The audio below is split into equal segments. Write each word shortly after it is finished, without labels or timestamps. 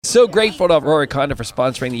so grateful to Rory Conda for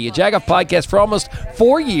sponsoring the Jagoff podcast for almost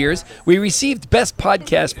 4 years. We received Best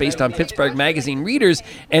Podcast based on Pittsburgh Magazine readers,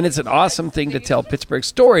 and it's an awesome thing to tell Pittsburgh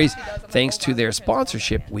stories thanks to their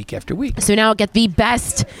sponsorship week after week. So now get the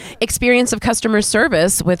best experience of customer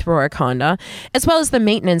service with Rorik Honda, as well as the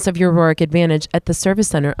maintenance of your Rorik Advantage at the Service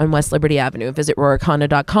Center on West Liberty Avenue. Visit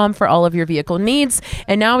RorikHonda.com for all of your vehicle needs.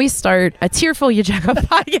 And now we start a tearful Jagoff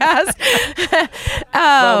podcast.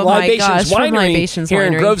 From my gosh, Winery, from Libations here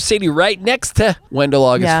in Winery. Grove City, right next to Wendell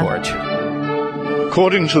August Forge.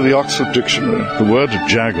 According to the Oxford Dictionary, the word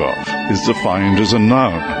jagoff is defined as a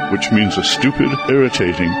noun, which means a stupid,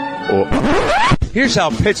 irritating, or... Here's how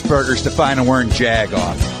Pittsburghers define a word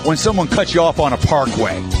jagoff. When someone cuts you off on a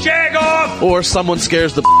parkway. Jag-off! Or someone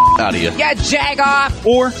scares the out of you. Yeah, jag-off!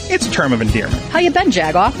 Or it's a term of endearment. How you been,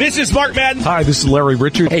 Jagoff? This is Mark Madden. Hi, this is Larry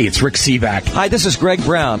Richard. Hey, it's Rick Seaback. Hi, this is Greg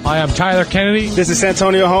Brown. Hi, I'm Tyler Kennedy. This is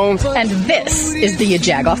Santonio Holmes. And this is the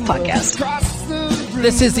Jagoff Podcast.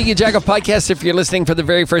 This is the Jagoff Podcast. If you're listening for the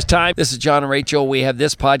very first time, this is John and Rachel. We have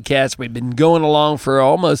this podcast. We've been going along for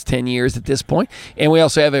almost 10 years at this point. And we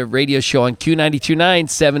also have a radio show on Q92.9,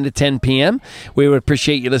 7 to 10 p.m. We would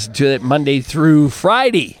appreciate you listening to it Monday through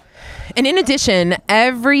Friday. And in addition,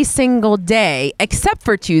 every single day, except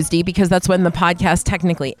for Tuesday, because that's when the podcast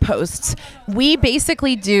technically posts, we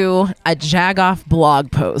basically do a Jagoff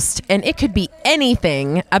blog post. And it could be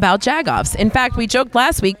anything about Jagoffs. In fact, we joked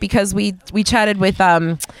last week because we chatted with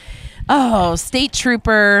State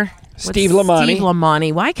Trooper... Steve Lamani. Steve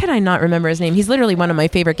Lamani. Why could I not remember his name? He's literally one of my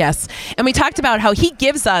favorite guests. And we talked about how he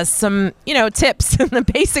gives us some, tips. And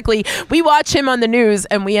basically, we watch him on the news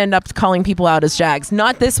and we end up calling people out as Jags.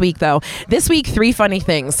 Not this week, though. This week, 3 funny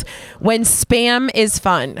things. When spam is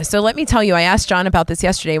fun. So let me tell you, I asked John about this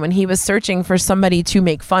yesterday when he was searching for somebody to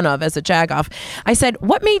make fun of as a Jagoff. I said,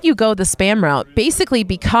 what made you go the spam route? Basically,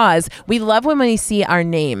 because we love when we see our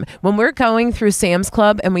name. When we're going through Sam's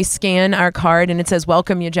Club and we scan our card and it says,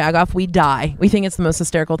 welcome, you Jagoff, we die. We think it's the most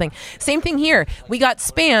hysterical thing. Same thing here. We got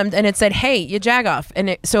spammed and it said, hey, you Jagoff.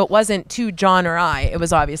 And so it wasn't to John or I. It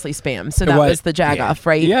was obviously spam. So that was the Jagoff,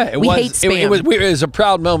 right? Yeah, we hate spam. It was a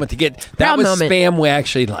proud moment to get. That was spam we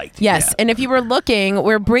actually liked. Yes. Yeah. And if you were looking,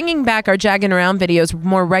 we're bringing back our Jagging Around videos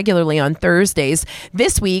more regularly on Thursdays.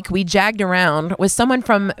 This week, we jagged around with someone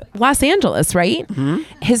from Los Angeles, right? Mm-hmm.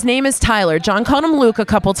 His name is Tyler. John called him Luke a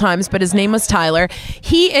couple times, but his name was Tyler.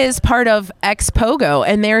 He is part of X-Pogo,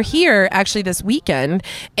 and they're here actually this weekend,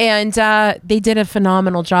 and they did a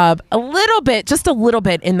phenomenal job. Just a little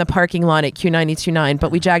bit in the parking lot at Q92.9,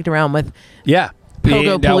 but we jagged around with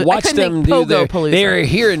Pogo watch them do they're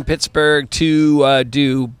here in Pittsburgh to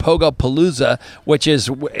do Pogo Palooza, which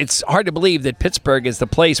it's hard to believe that Pittsburgh is the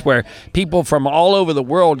place where people from all over the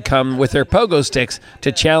world come with their pogo sticks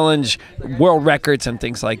to challenge world records and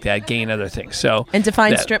things like that, gain other things. So and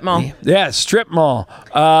define strip mall. Yeah, strip mall.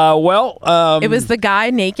 It was the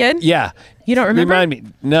guy naked. Yeah. You don't remember? Remind me.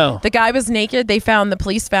 No. The guy was naked. The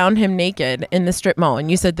police found him naked in the strip mall, and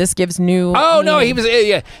you said this gives new. Oh meaning. no, he was.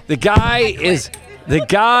 Yeah, the guy.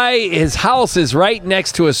 His house is right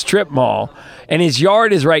next to a strip mall, and his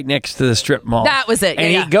yard is right next to the strip mall. That was it.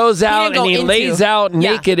 And he goes out and he lays out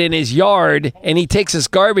naked in his yard, and he takes his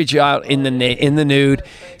garbage out in the nude.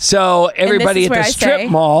 So everybody at the strip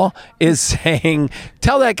mall is saying,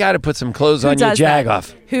 "Tell that guy to put some clothes on your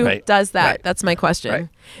Jagoff." Who does that? Right. That's my question. Right.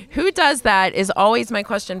 Who does that is always my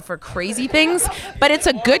question for crazy things, but it's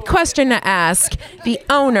a good question to ask the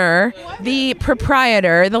owner, the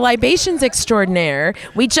proprietor, the libations extraordinaire.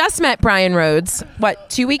 We just met Brian Rhodes,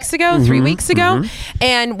 2 weeks ago, 3 weeks ago? Mm-hmm.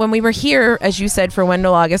 And when we were here, as you said, for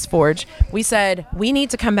Wendell August Forge, we said, we need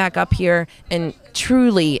to come back up here and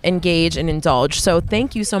truly engage and indulge. So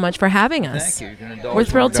thank you so much for having us. Thank you. We're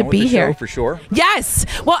thrilled to be here. For sure. Yes.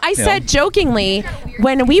 Well, I said jokingly,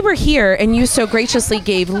 when we were here and you so graciously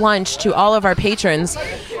gave lunch to all of our patrons,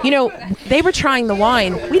 they were trying the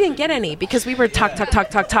wine. We didn't get any because we were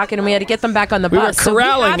talking, and we had to get them back on the bus. We were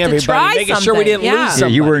corralling everybody, making sure we didn't lose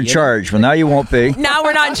somebody. You were in charge. Well, now you won't be. Now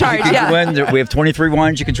we're not in charge, yeah. We have 23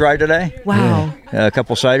 wines you can try today. Wow. A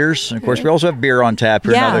couple ciders. And of course, we also have beer on tap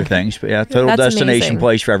here and other things. But total That's destination amazing.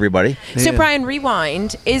 place for everybody. So, Brian,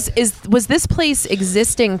 rewind. Was this place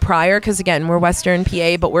existing prior? Because, again, we're Western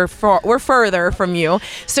PA, but we're further from you.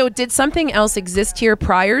 So did something else exist here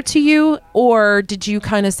prior to you, or did you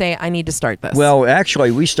kind of say, I need to start this? Well,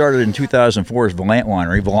 actually, we started in 2004 as Valant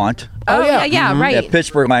Winery. Valant. Oh, yeah, mm-hmm. Right. Yeah,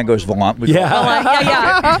 Pittsburgh line goes Valant.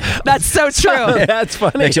 Yeah. That's so true. That's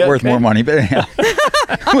funny. Makes it worth more money, but anyhow.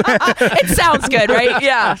 It sounds good. good, right?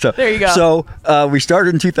 Yeah. There you go. So we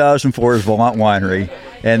started in 2004 as Vermont Winery.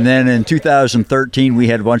 And then in 2013, we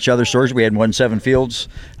had a bunch of other stores. We had one 7 Fields,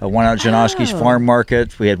 one out at Janoski's Farm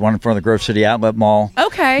Market. We had one in front of the Grove City Outlet Mall.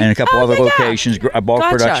 Okay. And a couple other locations, a bulk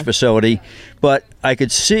Gotcha. production facility. But I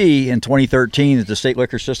could see in 2013 that the state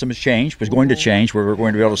liquor system has changed, was going to change, where we're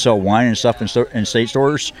going to be able to sell wine and stuff in state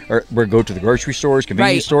stores, or we're go to the grocery stores,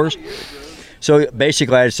 convenience stores. So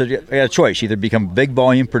basically, I said, I got a choice: either become a big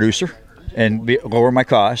volume producer and lower my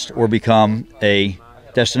cost, or become a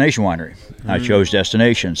destination winery. I chose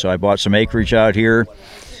destination, so I bought some acreage out here.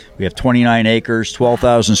 We have 29 acres,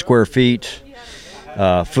 12,000 square feet,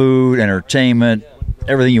 food, entertainment,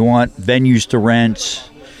 everything you want, venues to rent.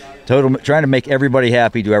 Total, trying to make everybody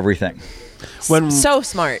happy, do everything. So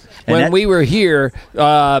smart. When we were here,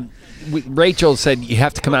 Rachel said you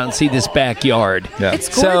have to come out and see this backyard. Yeah. It's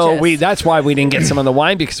gorgeous. So that's why we didn't get some of the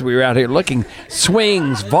wine, because we were out here looking.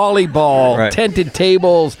 Swings, volleyball, tented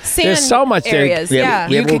tables. Sand There's so much areas, there. yeah.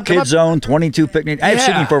 We have a little kid zone, 22 picnic. I have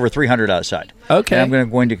sitting for over 300 outside. Okay. And I'm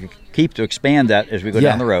going to keep to expand that as we go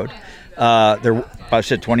down the road. I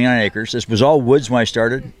said 29 acres. This was all woods when I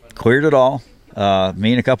started. Cleared it all.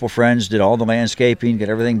 Me and a couple friends did all the landscaping, get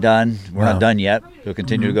everything done. We're not done yet. We'll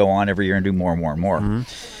continue to go on every year and do more and more and more.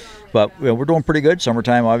 But we're doing pretty good.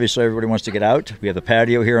 Summertime, obviously, everybody wants to get out. We have the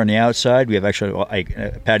patio here on the outside. We have actually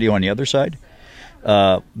a patio on the other side.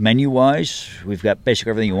 Menu-wise, we've got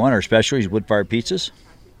basically everything you want. Our specialties, wood-fired pizzas.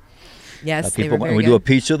 Yes, People, they were when we very do a good.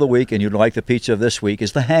 pizza of the week, and you'd like the pizza of this week,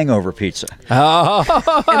 is the hangover pizza.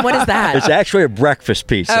 And what is that? It's actually a breakfast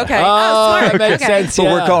pizza. Okay. Oh, smart. that makes Okay. sense. So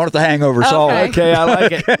we're calling it the hangover salad. Okay, I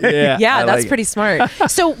like it. Yeah, Yeah, I that's like it. pretty smart.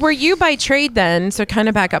 So were you by trade then, so kind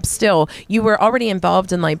of back up still, you were already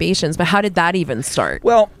involved in Libations, but how did that even start?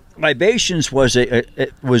 Well, Libations was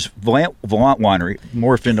Vermont Winery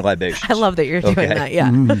morphed into Libations. I love that you're doing that,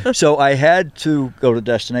 yeah. So I had to go to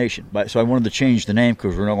destination, so I wanted to change the name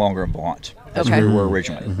because we're no longer in Vermont. That's Okay. where we were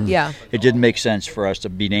originally. Yeah. It didn't make sense for us to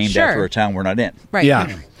be named Sure. after a town we're not in. Right.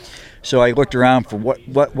 Yeah. So I looked around for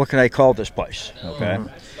what can I call this place? Okay.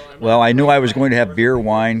 Well, I knew I was going to have beer,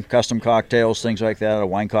 wine, custom cocktails, things like that,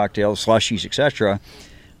 wine cocktails, slushies, etc.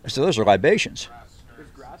 So those are Libations.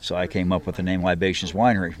 So I came up with the name Libations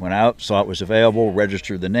Winery. Went out, saw it was available,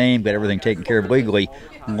 registered the name, got everything taken care of legally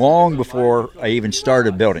long before I even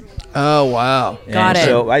started building. Oh, wow. Got it.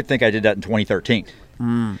 So I think I did that in 2013.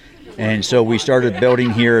 And so we started building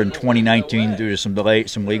here in 2019 due to some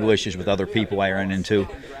legal issues with other people I ran into.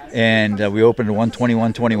 And we opened in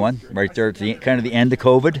 12121 right there at the kind of the end of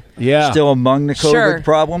COVID. Yeah. Still among the COVID Sure.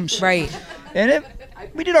 problems. Right. And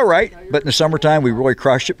we did all right. But in the summertime, we really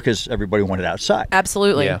crushed it because everybody wanted outside.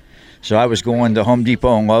 Absolutely. Yeah. So I was going to Home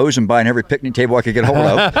Depot and Lowe's and buying every picnic table I could get hold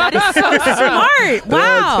of. That is so smart.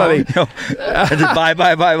 Wow. You know, and just buy.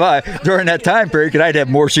 During that time period, because I'd have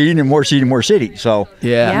more seating and more seating and more seating. So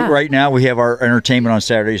Yeah. right now we have our entertainment on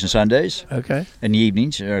Saturdays and Sundays. Okay. In the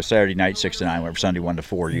evenings, Saturday night 6 to 9, whatever, Sunday 1 to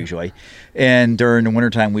 4 usually. And during the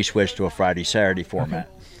wintertime, we switched to a Friday-Saturday format.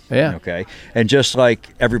 Yeah. Okay. And just like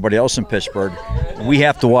everybody else in Pittsburgh, we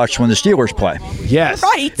have to watch when the Steelers play. Yes.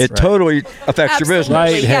 Right. It totally affects your business.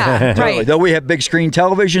 Absolutely. Yeah. Totally. Right. Though we have big screen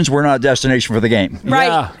televisions, we're not a destination for the game. Right.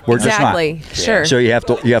 Yeah. We're just not. Exactly. Sure. So you have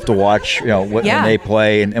to watch, when they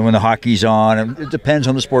play and when the hockey's on. And it depends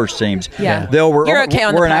on the sports teams. Yeah. We're You're okay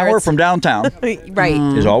on the we're an hour Pirates. from downtown. Right.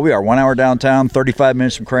 Is all we are. 1 hour downtown, 35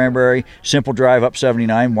 minutes from Cranberry. Simple drive up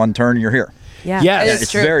 79, one turn, and you're here. Yeah. Yes. It is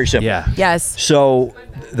It's true. very simple. Yeah. Yes. So,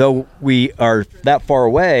 though we are that far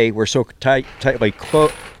away, we're so tightly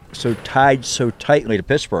to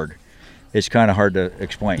Pittsburgh. It's kind of hard to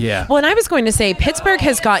explain. Yeah. Well, and I was going to say Pittsburgh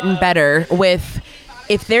has gotten better with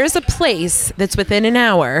if there's a place that's within an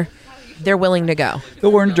hour, they're willing to go.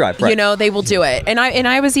 But we're in the drive, right? You know, they will do it. And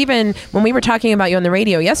I was even when we were talking about you on the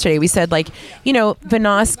radio yesterday, we said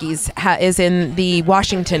Vinoski's is in the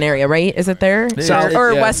Washington area, right? Is it there? South-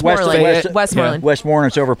 or yeah. Westmoreland? Westmoreland.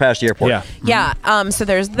 Westmoreland's over past the airport. Yeah. Yeah. So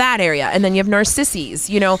there's that area, and then you have Narcisse's.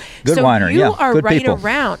 Good so winery, you yeah. are Good right people.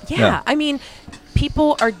 around. Yeah. Yeah. I mean,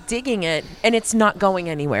 people are digging it, and it's not going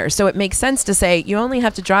anywhere. So it makes sense to say you only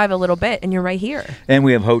have to drive a little bit, and you're right here. And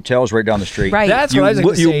we have hotels right down the street. Right. That's You, what I was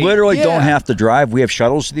going to you say. literally Yeah. don't have to drive. We have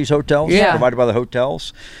shuttles to these hotels Yeah. provided by the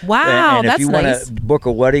hotels. Wow, And if that's you want nice. to book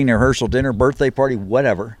a wedding, a rehearsal, dinner, birthday party,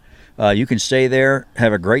 whatever, you can stay there,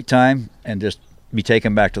 have a great time, and just be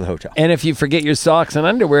taken back to the hotel. And if you forget your socks and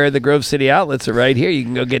underwear, the Grove City outlets are right here. You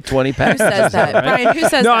can go get 20 packs. Who says that? Right? Brian, who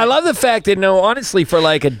says No, that? I love the fact that, no, honestly, for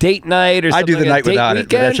like a date night or I something do the like night a date without weekend, it,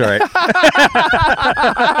 but that's all right.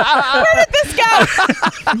 Where did this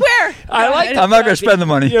go? Where? I like I'm not going to spend the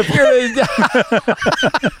money. If you're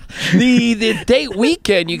the date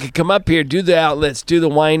weekend, you can come up here, do the outlets, do the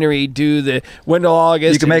winery, do the Wendell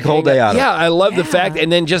August. You can make a whole and day out of it. Yeah, I love the fact,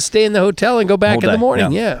 and then just stay in the hotel and go back Whole in the day,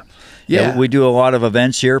 morning. yeah. Yeah. We do a lot of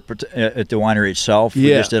events here at the winery itself. We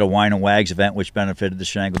Yeah. just did a Wine and Wags event, which benefited the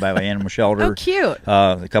Shenango Valley Animal Shelter. Oh, cute.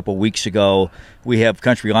 A couple of weeks ago. We have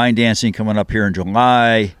country line dancing coming up here in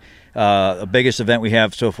July. The biggest event we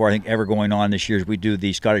have so far, I think, ever going on this year is we do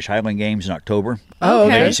the Scottish Highland Games in October. Oh,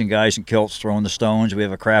 okay. Dancing guys in kilts throwing the stones. We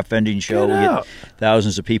have a craft vending show. Get We out. get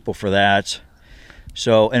thousands of people for that.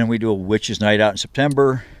 So, and we do a witches' night out in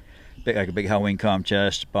September. Like a big Halloween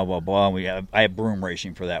contest, blah blah blah. I have broom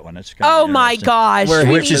racing for that one. That's kind Oh of my interesting. gosh. Where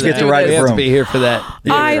We witches need get to to do ride We this. have to broom. be here for that.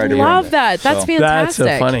 Yeah, I right love around that. That's So- That's fantastic.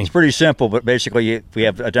 so funny. It's pretty simple, but basically we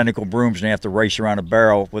have identical brooms and they have to race around a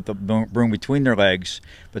barrel with the broom between their legs,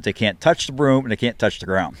 but they can't touch the broom and they can't touch the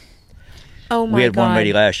ground. Oh my We had God. one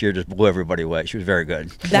lady last year just blew everybody away. She was very good.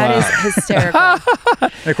 That is hysterical.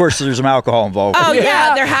 And of course, there's some alcohol involved. Oh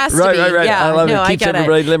yeah, there has to Right, be. right, right. Yeah, I love it. no, Keeps get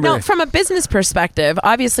everybody it. limber. No, from a business perspective,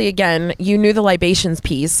 obviously, again, you knew the libations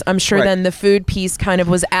piece. I'm sure Right. then the food piece kind of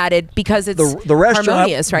was added because it's The restaurant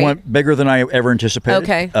harmonious, right? went bigger than I ever anticipated.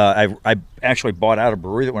 Okay. I actually bought out a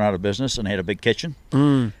brewery that went out of business and had a big kitchen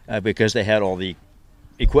because they had all the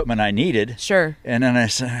equipment I needed. Sure. And then I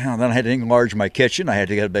said, oh, then I had to enlarge my kitchen. I had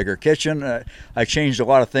to get a bigger kitchen. I changed a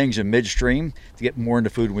lot of things in midstream to get more into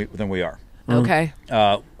food than we are. Okay.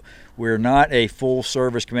 We're not a full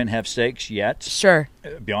service come in and have steaks yet. Sure.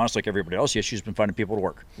 Be honest, like everybody else, yes, she's been finding people to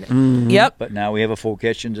work. Yep. But now we have a full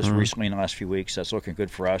kitchen just recently in the last few weeks. That's looking good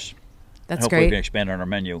for us. That's Hopefully we great. can expand on our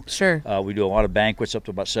menu. Sure. We do a lot of banquets up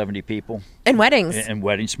to about 70 people. And weddings. And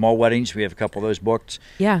weddings, small weddings. We have a couple of those booked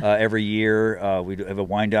Yeah. every year. We do have a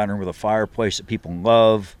wine down room with a fireplace that people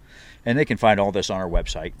love. And they can find all this on our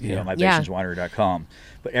website, libationswinery.com.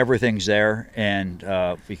 But everything's there, and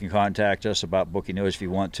you can contact us about booking those if you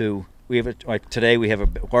want to. We have like today, we have a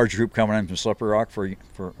large group coming in from Slippery Rock for an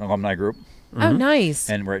alumni group. Oh, nice.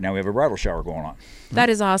 And right now we have a bridal shower going on. That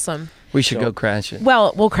is awesome. We should go crash it.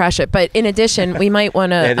 Well, we'll crash it, but in addition, we might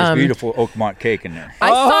want to. They have this beautiful Oakmont cake in there. I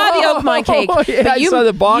saw the Oakmont cake. Yeah, but I saw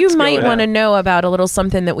the box you might going want to out. know about a little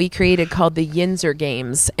something that we created called the Yinzer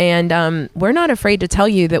Games. And we're not afraid to tell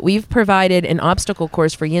you that we've provided an obstacle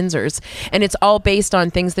course for Yinzers. And it's all based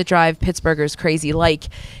on things that drive Pittsburghers crazy, like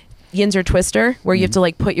Yinzer Twister, where you have to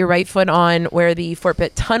like put your right foot on where the Fort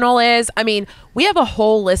Pitt Tunnel is. I mean, we have a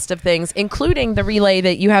whole list of things, including the relay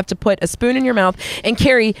that you have to put a spoon in your mouth and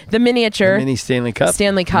carry the miniature Mini Stanley Cup.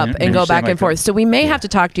 and Mini go back Stanley and forth. Cup. So we may have to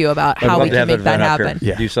talk to you about I'd how love we to can have make that event up here. happen.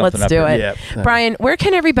 Yeah. Do something Let's up do here. it. Yeah. Brian, where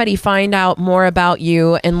can everybody find out more about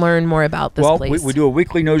you and learn more about this Well, place? we do a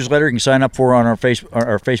weekly newsletter you can sign up for on our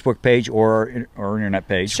Facebook page or our internet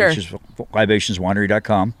page, Sure. which is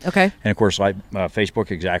libationswinery.com. Okay. And of course,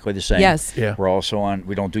 Facebook exactly the same. Yes. Yeah. We're also on.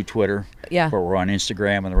 We don't do Twitter. Yeah. But we're on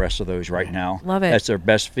Instagram and the rest of those right now. Love it. That's our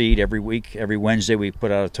best feed every week. Every Wednesday we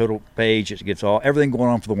put out a total page. It gives everything going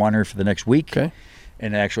on for the winery for the next week. Okay.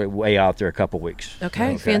 And actually way out there a couple weeks.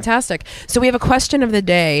 Okay, fantastic. So we have a question of the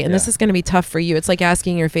day, and this is going to be tough for you. It's like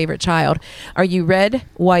asking your favorite child, are you red,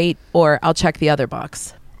 white, or I'll check the other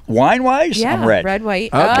box? Wine wise, Yeah, I'm red. white.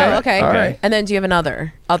 Okay, Oh, okay. all right. And then do you have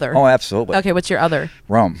another? Oh, absolutely. Okay, what's your other?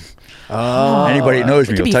 Rum. Anybody that knows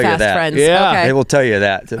me To will be tell you fast that. friends. Yeah. Okay. They will tell you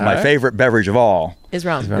that. My right. favorite beverage of all Is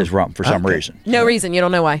rum. is rum for some reason. No reason. You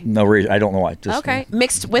don't know why. No reason. I don't know why. Just, Okay.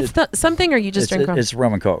 Mixed with something, or you just drink rum? It's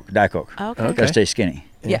rum and Coke, Diet Coke. Okay. Gotta stay skinny.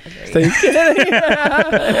 Yeah. I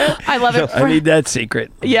I love it. need that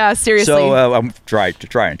secret. Yeah, seriously. So I'm trying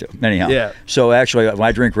to. Anyhow. Yeah. So actually, when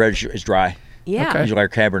I drink red, it's dry. yeah. Okay. Usually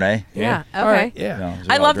like Cabernet. Yeah. Okay. All right. Yeah. You know, is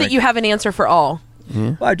I what love I'll that drink. you have an answer for all.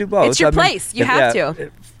 Well, I do both. It's your I mean, place. You have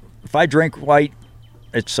to. If I drink white,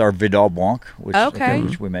 it's our Vidal Blanc,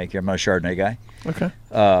 which we make here. I'm not a Chardonnay guy. Okay.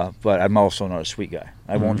 But I'm also not a sweet guy.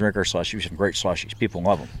 I won't drink our slushies. We have some great slushies. People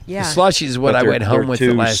love them. Yeah. The slushy is what But I they're- went home they're with too-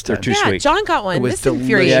 the last they're time. too Yeah, sweet. John got one. It was This delicious.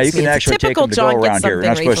 infuriates Yeah, you me. can It's actually take typical them to John go gets around here. You're not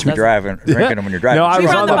something supposed to be Rachel driving, drinking them when you're driving. No, I We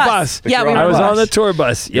was were on on the the bus. bus. Yeah, we were I on was the on the bus. tour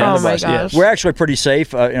bus. Oh Yes. my Yes. gosh. We're actually pretty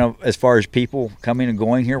safe. As far as people coming and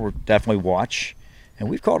going here, we're definitely watch. And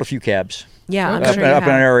we've called a few cabs. Yeah, I'm Up, sure you up in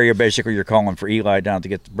an have. area, basically, you're calling for Eli down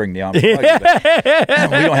to bring the omnibus. We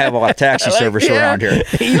don't have a lot of taxi service around here.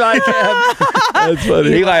 Eli cab. That's funny.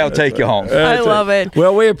 Eli will take you home. I love it.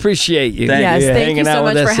 Well, we appreciate you. Thank Yes, you. thank hanging you so out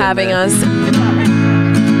with much for us and, having us.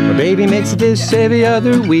 Gravy makes a dish every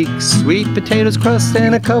other week. Sweet potatoes crust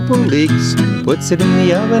and a couple leeks. Puts it in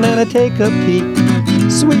the oven and I take a peek.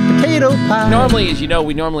 Sweet potato pie. Normally, as you know,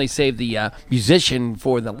 we normally save the musician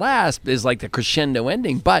for the last, is like the crescendo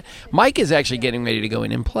ending. But Mike is actually getting ready to go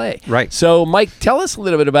in and play. Right. So, Mike, tell us a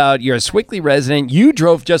little bit about, you're a Sewickley resident. You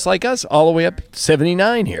drove just like us all the way up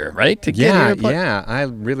 79 here, right? To get here and play. Yeah. I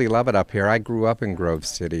really love it up here. I grew up in Grove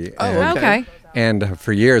City. Oh, okay. And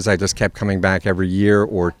for years, I just kept coming back every year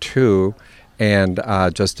or two, and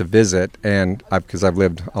just to visit, and because I've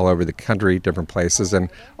lived all over the country, different places, and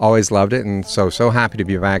always loved it, and so happy to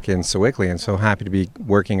be back in Sewickley, and so happy to be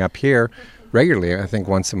working up here regularly, I think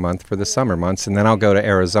once a month for the summer months, and then I'll go to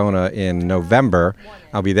Arizona in November.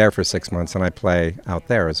 I'll be there for 6 months, and I play out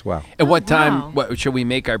there as well. At what time should we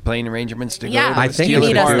make our plane arrangements to go? Yeah. To I the think Steelers you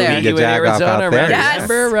need us party? there. You in Jag-off Arizona out there. around Yes.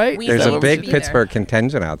 December, right? We There's love a to big be there. Pittsburgh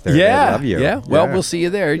contingent out there. Yeah, They love you. yeah. Well, we'll see you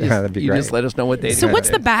there. You that'd be you just great. let us know what day. So what's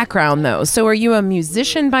the background, though? So are you a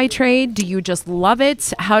musician by trade? Do you just love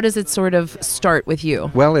it? How does it sort of start with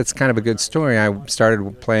you? Well, it's kind of a good story. I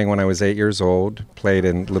started playing when I was 8 years old, played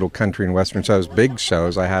in little country and western shows, big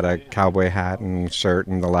shows. I had a cowboy hat and shirt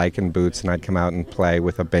and the like and boots, and I'd come out and play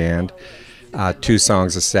with a band, 2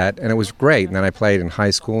 songs a set, and it was great. And then I played in high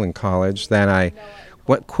school and college. Then I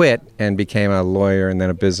quit and became a lawyer and then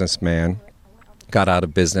a businessman. Got out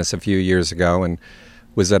of business a few years ago and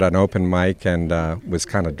was at an open mic and was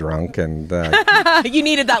kind of drunk and You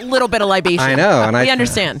needed that little bit of libation. I know, and we I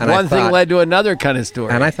understand. and One thing thought- led to another kind of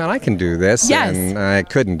story. And I thought I can do this, Yes. and I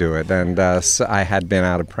couldn't do it. And so I had been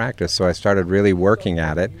out of practice, so I started really working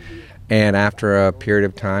at it. And after a period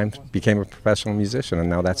of time, became a professional musician, and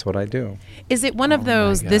now that's what I do. Is it one of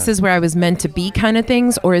those, this is where I was meant to be kind of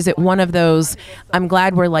things, or is it one of those, I'm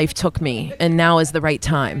glad where life took me, and now is the right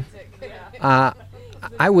time?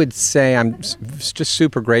 I would say I'm just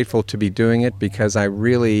super grateful to be doing it because I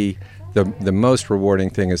really, the most rewarding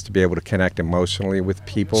thing is to be able to connect emotionally with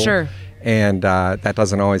people. Sure. And that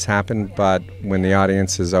doesn't always happen, but when the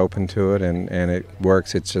audience is open to it and it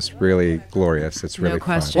works, it's just really glorious. It's really No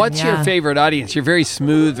question. fun. What's your Yeah. favorite audience? You're very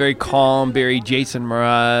smooth, very calm, very Jason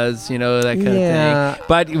Mraz, that kind Yeah. of thing.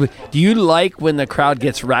 But do you like when the crowd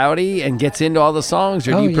gets rowdy and gets into all the songs,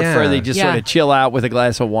 or do Oh, you prefer yeah. they just Yeah. sort of chill out with a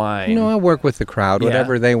glass of wine? I work with the crowd, Yeah.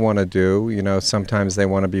 whatever they want to do. Sometimes they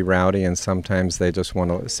want to be rowdy, and sometimes they just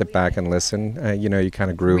want to sit back and listen. You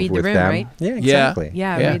kind of groove Read the with room, them. right? Yeah, exactly.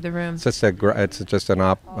 Yeah, Yeah. read the room. It's just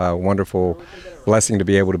an wonderful blessing to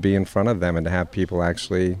be able to be in front of them and to have people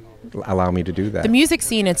actually allow me to do that. The music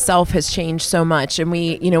scene itself has changed so much, and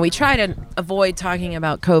we try to avoid talking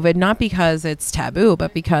about COVID, not because it's taboo,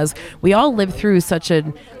 but because we all lived through such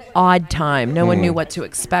an odd time. No one knew what to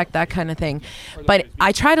expect, that kind of thing. But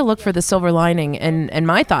I try to look for the silver lining, and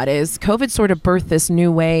my thought is COVID sort of birthed this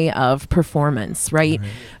new way of performance, right?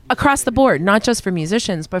 Across the board, not just for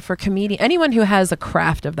musicians, but for anyone who has a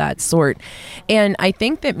craft of that sort. And I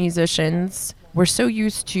think that musicians, we're so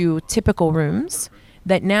used to typical rooms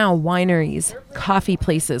that now wineries, coffee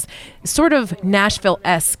places, sort of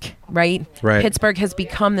Nashville-esque, right? Right. Pittsburgh has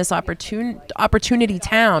become this opportunity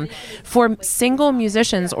town for single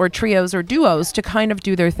musicians or trios or duos to kind of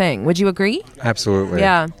do their thing. Would you agree? Absolutely.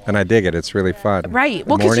 Yeah. And I dig it. It's really fun. Right. The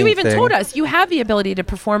Well, because you morning even thing- told us you have the ability to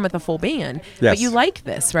perform with a full band, but Yes. you like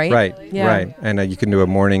this, right? Right, Yeah. right. And you can do a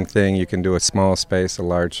morning thing. You can do a small space, a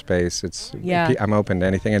large space. Yeah. I'm open to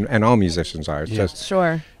anything, and all musicians are. It's just,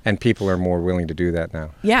 Sure. and people are more willing to do that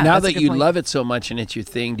now. Yeah. Now that's a that good you point. love it so much and it's your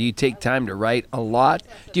thing, do you take time to write a lot?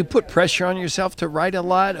 Do you put pressure on yourself to write a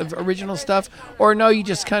lot of original stuff? Or no, you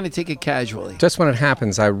just kind of take it casually? Just when it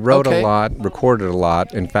happens, I wrote Okay. a lot, recorded a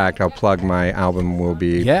lot. In fact, I'll plug my album will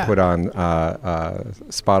be Yeah. put on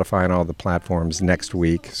Spotify and all the platforms next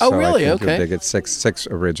week. Oh, so really? I think Okay. you'll dig it. Six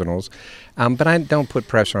originals. But I don't put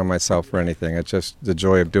pressure on myself for anything. It's just the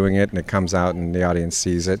joy of doing it, and it comes out and the audience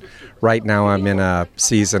sees it. Right now I'm in a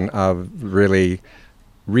season of really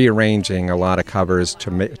rearranging a lot of covers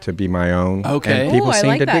to be my own. Okay. And people Ooh, I seem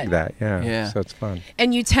like to that. dig that. Yeah. Yeah. So it's fun.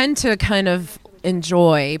 And you tend to kind of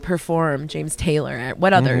perform James Taylor.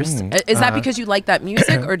 What others? Is that because you like that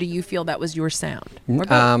music, or do you feel that was your sound? Or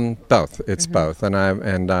both? Both. It's both, and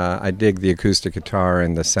I dig the acoustic guitar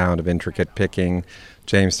and the sound of intricate picking.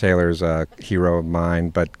 James Taylor's a hero of mine,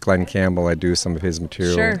 but Glenn Campbell, I do some of his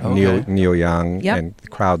material. Sure. Okay. Neil Young, Yep. and the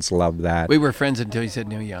crowds love that. We were friends until you said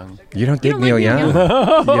Neil Young. You don't dig don't Neil like Neil Young?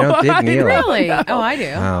 Young? You don't dig Neil? Really? Oh, I do.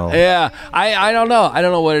 Oh. Yeah, I don't know. I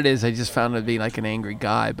don't know what it is. I just found him to be like an angry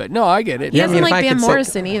guy. But no, I get it. He Yeah, I doesn't mean, if like I Van could say-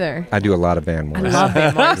 Morrison either. I do a lot of Van I Morrison. love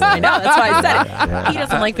Van Morrison. I know. That's why I said it. He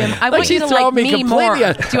doesn't like Van. I Like want you she's to like throwing me me more.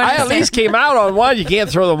 completely. Do you I at understand? least came out on one. You can't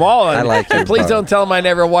throw them all on. I like you Please both. don't tell him I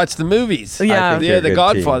never watched the movies. Yeah. I think Yeah, you're the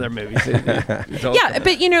good Godfather team. movies. It's all- Yeah,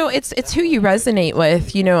 but it's who you resonate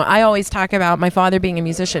with. I always talk about my father being a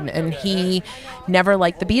musician, and he never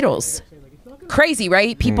liked the Beatles. Crazy,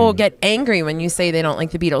 right? People get angry when you say they don't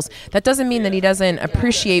like the Beatles. That doesn't mean that he doesn't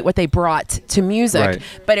appreciate what they brought to music, Right.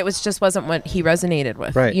 but it wasn't what he resonated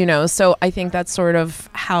with. Right. So I think that's sort of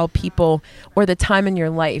how people, or the time in your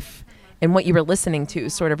life and what you were listening to,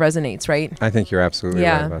 sort of resonates, right? I think you're absolutely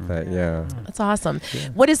Yeah. right about that. Yeah. That's awesome.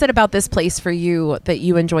 What is it about this place for you that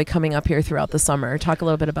you enjoy coming up here throughout the summer? Talk a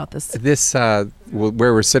little bit about this. This where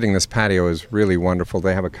we're sitting, this patio is really wonderful.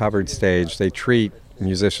 They have a covered stage. They treat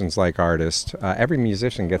musicians like artists. Every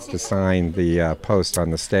musician gets to sign the post on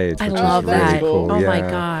the stage, I which love is really that. cool. Oh my Yeah.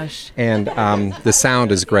 gosh. And the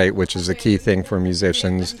sound is great, which is a key thing for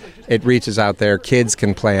musicians. It reaches out there. Kids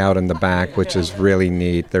can play out in the back, which is really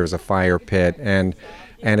neat. There's a fire pit, and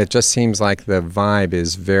it just seems like the vibe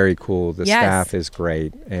is very cool. The Yes. staff is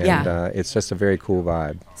great, and it's just a very cool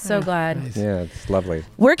vibe. So glad. Yeah, it's lovely.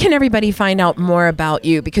 Where can everybody find out more about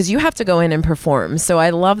you? Because you have to go in and perform. So I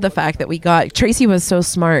love the fact that Tracy was so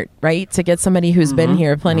smart, right? To get somebody who's been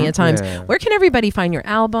here plenty of times. Yeah. Where can everybody find your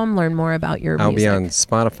album, learn more about your I'll music? be on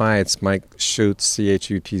Spotify. It's Mike Schutz,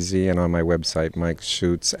 CHUTZ, and on my website, Mike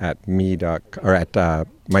Schutz at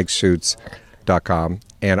MikeSchutz.com,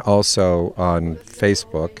 and also on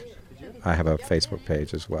Facebook. I have a Facebook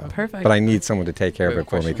page as well. Perfect. But I need someone to take care of it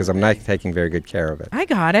for me because I'm not taking very good care of it. I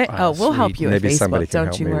got it. We'll help you Maybe with somebody Facebook. can Don't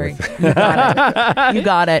help you me worry. with You got it. You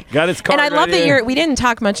got it. Got its card And I love right that in. we didn't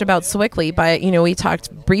talk much about Swickley, but we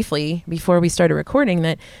talked briefly before we started recording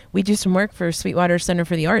that we do some work for Sweetwater Center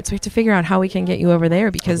for the Arts. We have to figure out how we can get you over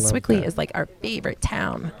there because love Swickley that. is like our favorite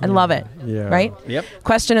town. I love it. Yeah. Right? Yep.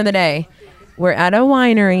 Question of the day. We're at a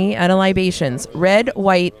winery, at a Libations. Red,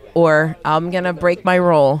 white, or I'm going to break my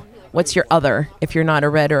rule. What's your other if you're not a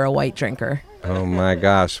red or a white drinker? Oh my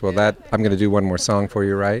gosh. Well, I'm going to do one more song for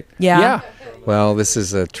you, right? Yeah. Well, this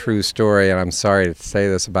is a true story, and I'm sorry to say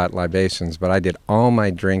this about Libations, but I did all my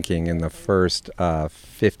drinking in the first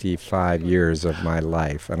 55 years of my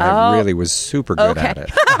life, and I really was super good at it.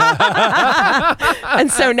 And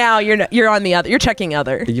so now you're on the other. You're checking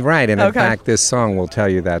other. You're right, and in Okay. fact, this song will tell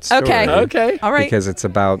you that story. Okay. All right. Because it's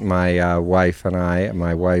about my wife and I,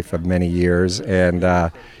 my wife of many years, and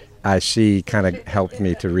she kind of helped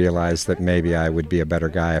me to realize that maybe I would be a better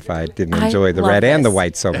guy if I didn't I enjoy the love red and the this.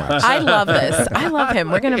 white so much. I love this. I love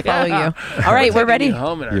him. We're going to follow you. All right, we're ready.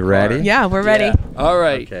 You ready? Yeah, we're ready. All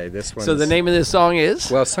right. Okay, this one. So the name of this song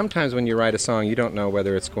is? Well, sometimes when you write a song, you don't know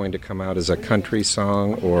whether it's going to come out as a country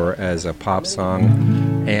song or as a pop song.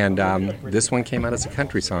 And this one came out as a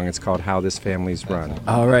country song. It's called How This Family's Run.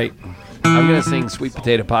 All right. I'm going to sing Sweet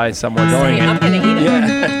Potato Pie somewhere during I'm it. going to eat it.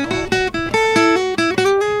 Yeah.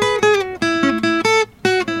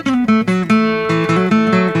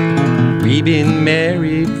 We've been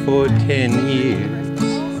married for 10 years,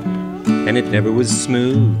 and it never was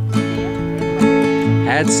smooth.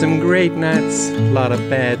 Had some great nights, a lot of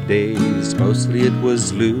bad days, mostly it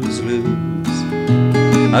was lose-lose.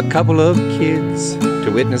 A couple of kids to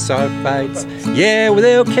witness our fights, yeah, well,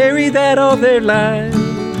 they'll carry that all their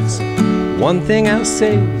lives. One thing I'll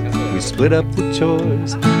say, we split up the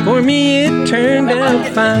chores. For me it turned out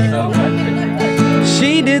fine.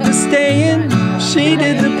 She did the staying, she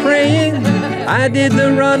did the praying, I did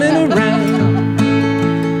the running around.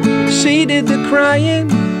 She did the crying,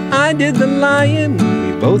 I did the lying,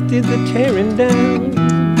 we both did the tearing down.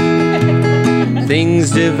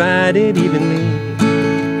 Things divided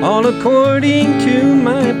evenly, all according to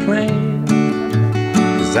my plan.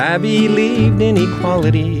 'Cause I believed in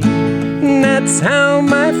equality, and that's how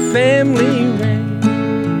my family ran.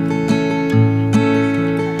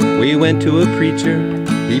 We went to a preacher,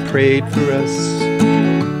 he prayed for us.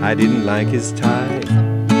 I didn't like his tie.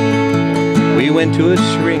 We went to a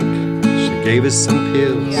shrink, she gave us some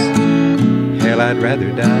pills. Hell, I'd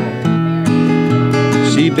rather die.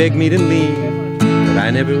 She begged me to leave, but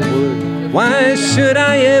I never would. Why should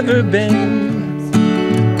I ever bend?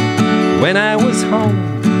 When I was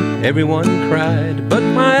home, everyone cried, but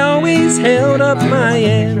I always held up my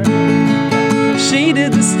end. She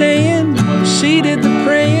did the staying, she did the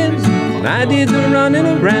praying, and I did the running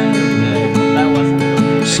around.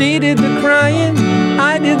 She did the crying,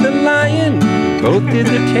 I did the lying, both did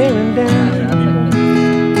the tearing down.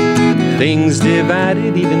 Things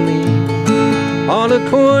divided evenly, all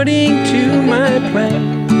according to my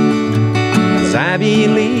plan. 'Cause I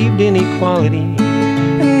believed in equality,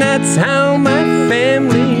 and that's how my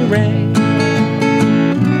family ran.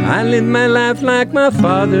 I lived my life like my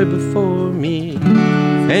father before me,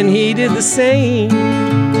 and he did the same.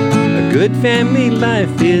 A Good family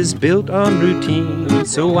life is built on routine,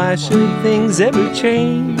 so why should things ever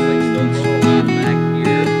change?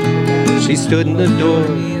 She stood in the door,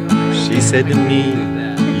 she said to me,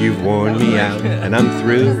 you've worn me out and I'm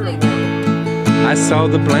through. I saw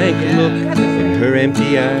the blank look in her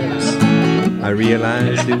empty eyes, I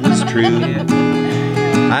realized it was true.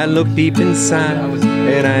 I looked deep inside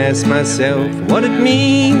and I asked myself what it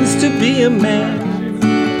means to be a man.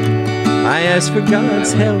 I asked for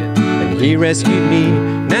God's help and He rescued me.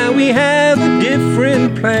 Now we have a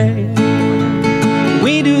different plan.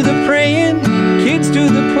 We do the praying, kids do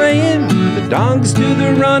the playing, the dogs do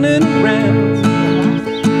the running around.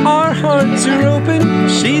 Our hearts are open,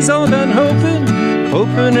 she's all done hoping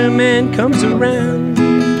her man comes around.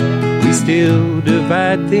 We still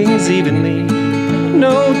divide things evenly,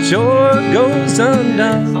 no chore goes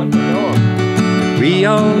undone. We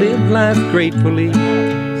all live life gratefully,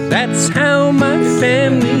 that's how my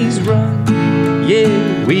family's run.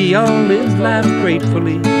 Yeah, we all live life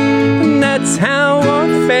gratefully, and that's how our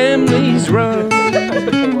families run.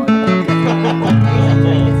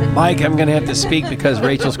 Mike, I'm going to have to speak because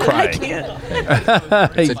Rachel's crying.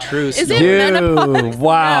 It's a true story.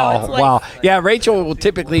 Wow. Yeah, Rachel will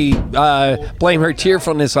typically blame her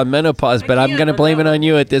tearfulness on menopause, but I'm going to blame it on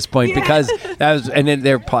you at this point because that was, and then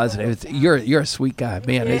they're positive. You're a sweet guy,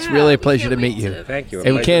 man. It's really a pleasure to meet you. Thank you.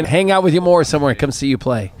 And we can hang out with you more somewhere and come see you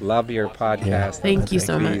play. Love your podcast. Thank you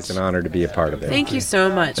so much. It's an honor to be a part of it. Thank you so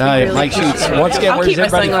much. Mike Schutz. Once again, where does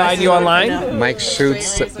everybody find you online?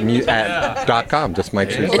 MikeSchutz.com. Just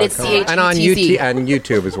Mike Schutz. And it's CHUTZ. And on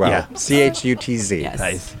YouTube as well. Yeah. CHUTZ. Yes.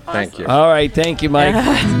 Nice. Thank you. All right. Thank you, Mike.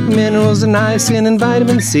 Minerals and niacin and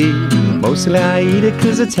vitamin C. Mostly I eat it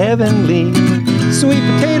 'cause it's heavenly. Sweet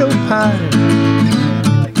potato pie.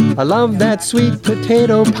 I love that sweet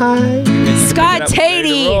potato pie. Scott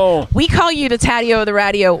Tatey. We call you the Tatio of the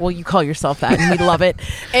radio. Well, you call yourself that, and we love it.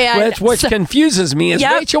 And That's what confuses me. As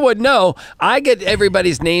Rachel would know, I get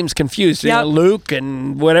everybody's names confused. You know, Luke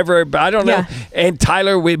and whatever, but I don't know. And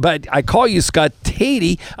Tyler, but I call you Scott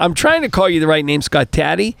Tatey. I'm trying to call you the right name, Scott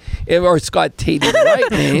Tatty, or Scott Tatey, the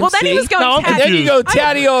right name. Well, then he was going and then you go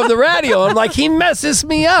Tatio of the radio. I'm like, he messes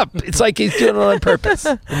me up. It's like he's doing it on purpose.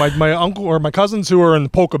 My uncle or my cousins who are in the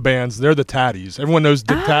polka bands, they're the Tatties. Everyone knows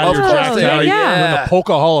Dick Tatty or Jack Tatty. They're in the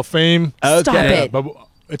Polka Hall of Fame. Stop it. But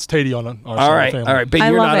it's Tatey on our all right, family. all right. But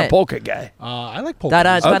you're not a polka guy. I like polka.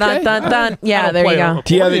 Yeah, there you go.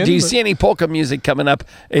 Do you see any polka music coming up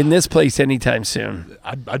in this place anytime soon?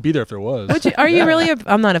 I'd be there if there was. Are you really?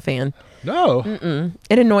 I'm not a fan. No.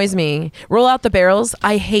 It annoys me. Roll Out the Barrels.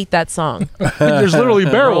 I hate that song. There's literally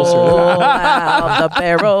barrels. Roll out the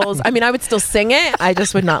barrels. I mean, I would still sing it. I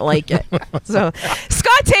just would not like it. So,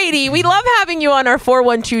 Scott Tatey, we love having you on our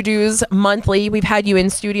 412 Dues monthly. We've had you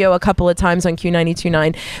in studio a couple of times on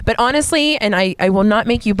Q92.9. But honestly, and I will not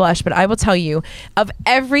make you blush, but I will tell you, of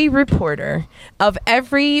every reporter, of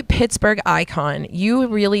every Pittsburgh icon, you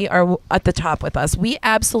really are at the top with us. We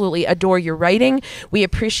absolutely adore your writing. We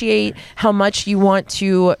appreciate how much you want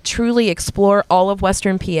to truly explore all of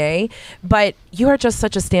Western PA, but you are just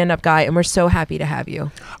such a stand-up guy, and we're so happy to have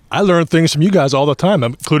you. I learn things from you guys all the time,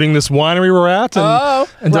 including this winery we're at.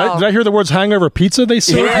 And did I hear the words hangover pizza they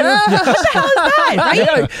serve here?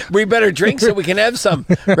 Right? We better drink so we can have some.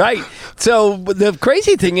 Right. So the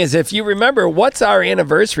crazy thing is, if you remember, what's our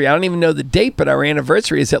anniversary? I don't even know the date, but our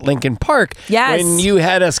anniversary is at Lincoln Park. Yes. When you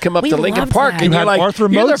had us come up to Lincoln Park. And you're like, Arthur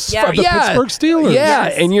Moats of the Pittsburgh Steelers. Yeah.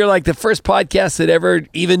 And you're like the first podcast that ever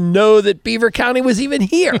even know that Beaver County was even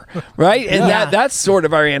here. Right. And that's sort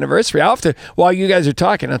of our anniversary. I'll have to, while you guys are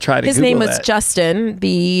talking, I'll try to His Google name was that. Justin,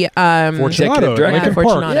 the Fortunato, director. Lincoln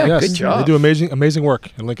Park. Yeah, Yes. good job. They do amazing work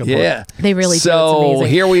in Lincoln Park. Yeah. They really do. It's So amazing.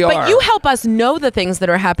 here we are. But you help us know the things that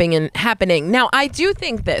are happening. Now, I do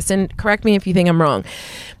think this, and correct me if you think I'm wrong.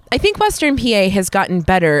 I think Western PA has gotten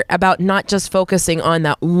better about not just focusing on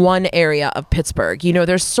that one area of Pittsburgh. You know,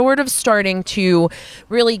 they're sort of starting to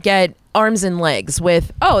really get arms and legs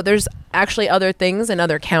with, there's actually other things in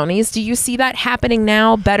other counties. Do you see that happening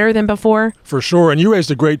now better than before? For sure. And you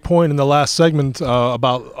raised a great point in the last segment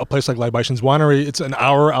about a place like Libations Winery. It's an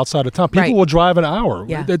hour outside of town. People will drive an hour.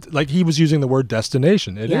 Yeah. Like he was using the word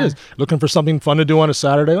destination. It is. Looking for something fun to do on a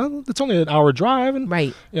Saturday. Well, it's only an hour drive. And,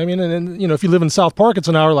 right. I mean, and you know, if you live in South Park, it's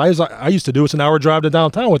an hour. I used to do it's an hour drive to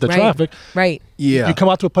downtown with the traffic. Right. Yeah. You come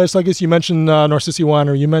out to a place like this. You mentioned Narcissi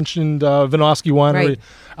Winery. You mentioned Vinosky Winery.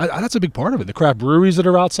 Right. That's a big part of it. The craft breweries that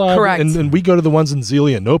are outside. Correct. And we go to the ones in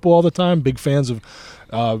Zelia and Nopo all the time. Big fans of,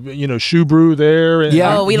 Shoe Brew there.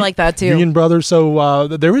 And, we like that too. Union Brothers. So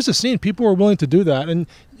there is a scene. People are willing to do that. And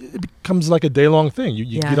it becomes like a day-long thing.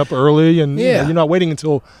 You get up early, and you're not waiting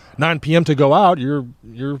until 9 p.m. to go out. You're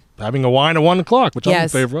having a wine at 1 o'clock, which I'm in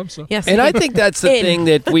favor of. So. Yes. And I think that's the thing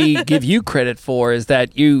that we give you credit for is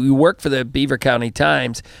that you work for the Beaver County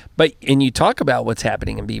Times, and you talk about what's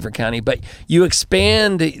happening in Beaver County, but you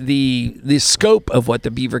expand the scope of what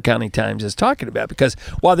the Beaver County Times is talking about, because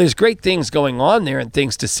while there's great things going on there and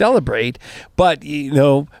things to celebrate, but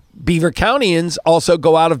Beaver Countyans also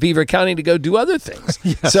go out of Beaver County to go do other things.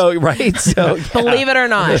 Yes. So, right? So, believe it or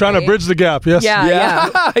not. We're trying to bridge the gap, yes. Yeah.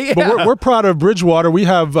 But we're proud of Bridgewater. We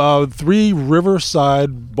have 3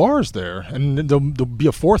 riverside bars there, and there'll be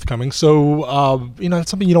a 4th coming. So,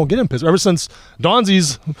 it's something you don't get in Pittsburgh. Ever since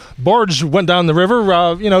Donzi's barge went down the river,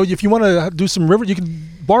 if you want to do some river, you can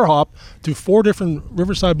bar hop to 4 different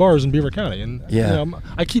riverside bars in Beaver County. And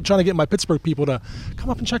I keep trying to get my Pittsburgh people to come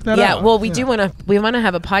up and check that out. Yeah, well, we want to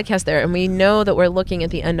have a podcast there, and we know that we're looking at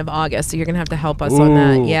the end of August, so you're going to have to help us on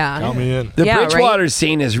that. Yeah. Count me in. The Bridgewater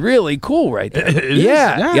scene is really cool right there. It is.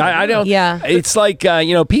 I don't. Yeah. It's like,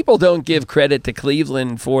 people don't give credit to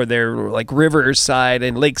Cleveland for their like riverside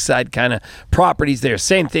and lakeside kind of properties there.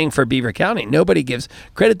 Same thing for Beaver County. Nobody gives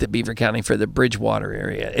credit to Beaver County for the Bridgewater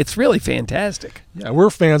area. It's really fantastic. Yeah, we're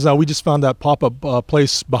fans now. We just found that pop-up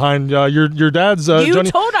place behind your dad's. You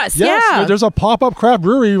Johnny. told us, yes, there's a pop-up craft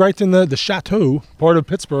brewery right in the Chateau part of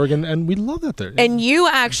Pittsburgh, and we love that there. And you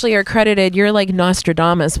actually are credited. You're like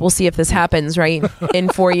Nostradamus. We'll see if this happens, right, in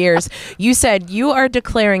 4 years. You said you are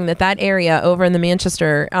declaring that area over in the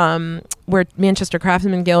Manchester, where Manchester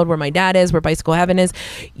Craftsman Guild, where my dad is, where Bicycle Heaven is,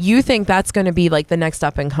 you think that's going to be like the next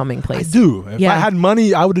up-and-coming place. I do. If I had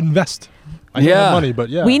money, I would invest. I don't have money, but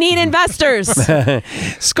we need investors.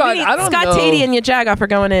 Scott, I don't know. Scott Tatey and Yajagoff are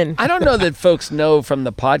going in. I don't know that folks know from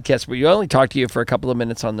the podcast, we only talked to you for a couple of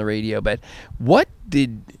minutes on the radio, but what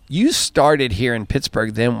did you started here in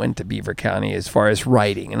Pittsburgh, then went to Beaver County as far as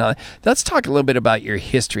writing? And let's talk a little bit about your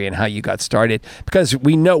history and how you got started, because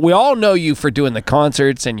we all know you for doing the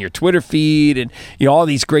concerts and your Twitter feed and all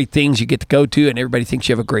these great things you get to go to, and everybody thinks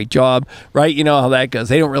you have a great job, right? You know how that goes.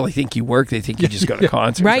 They don't really think you work; they think you just go to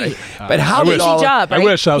concerts, right? But how did job? Right? I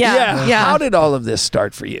wish. How did all of this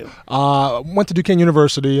start for you? Went to Duquesne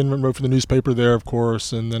University and wrote for the newspaper there, of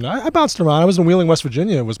course, and then I bounced around. I was in Wheeling, West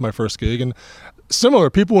Virginia. Was my first gig, and similar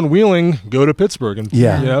people in Wheeling go to Pittsburgh, and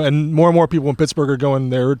and more people in Pittsburgh are going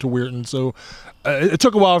there to Weirton. So it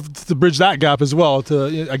took a while to bridge that gap as well.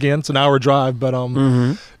 Again, it's an hour drive, but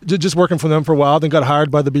just working for them for a while. Then got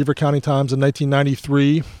hired by the Beaver County Times in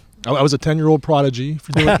 1993. I was a 10-year-old prodigy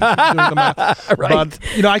for doing the math. Right.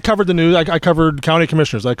 But, I covered the news. I covered county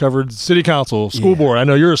commissioners. I covered city council, school board. I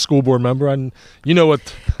know you're a school board member, and you know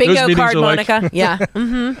what bingo those meetings card, are Monica. like. Yeah.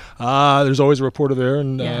 Mm-hmm. There's always a reporter there,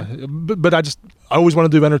 and but I always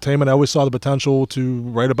wanted to do entertainment. I always saw the potential to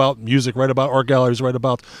write about music, write about art galleries, write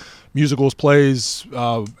about musicals, plays,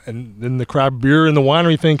 and then the craft beer and the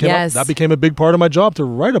winery thing came up. That became a big part of my job, to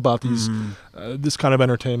write about these this kind of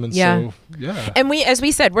entertainment. Yeah. So, and as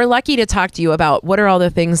we said, we're lucky to talk to you about what are all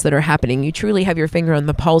the things that are happening. You truly have your finger on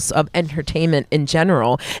the pulse of entertainment in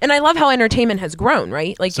general. And I love how entertainment has grown,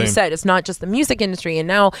 right? Like you said, it's not just the music industry, and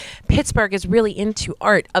now Pittsburgh is really into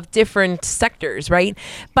art of different sectors, right?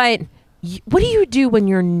 But what do you do when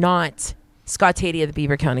you're not Scott Tatey of the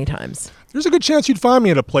Beaver County Times? There's a good chance you'd find me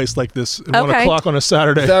at a place like this at 1 o'clock on a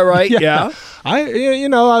Saturday. Is that right? Yeah. I you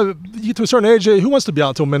get to a certain age, who wants to be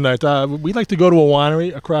out until midnight? We like to go to a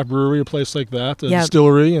winery, a craft brewery, a place like that, a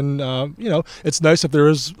distillery, and it's nice if there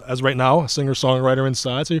is, as right now, a singer-songwriter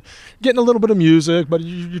inside. So you're getting a little bit of music, but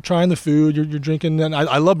you're trying the food, you're drinking, and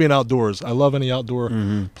I love being outdoors. I love any outdoor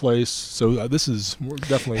place. So this is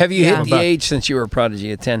definitely. Have you hit the age, since you were a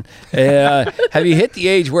prodigy at 10? Have you hit the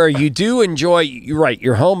age where you do enjoy?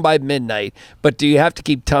 You're home by midnight. But do you have to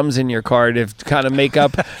keep Tums in your car to kind of make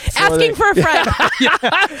up? Asking for a friend.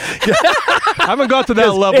 I haven't got to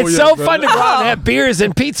that level yet. It's so fun to go out and have beers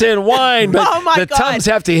and pizza and wine, but the Tums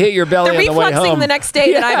have to hit your belly on the way home. The refluxing the next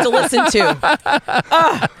day that I have to listen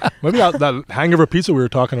to. Maybe that hangover pizza we were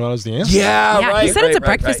talking about is the answer. Yeah, right. He said it's a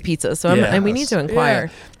breakfast pizza, so and we need to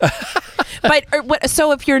inquire. But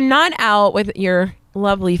so if you're not out with your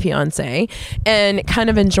lovely fiance and kind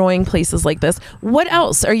of enjoying places like this, what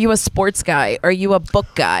else? Are you a sports guy? Are you a book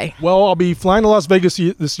guy? Well, I'll be flying to Las Vegas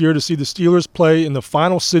this year to see the Steelers play in the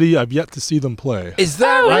final city I've yet to see them play. Is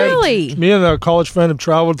that right? Really? Me and a college friend have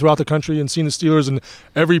traveled throughout the country and seen the Steelers in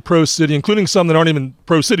every pro city, including some that aren't even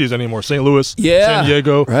pro cities anymore. St. Louis, San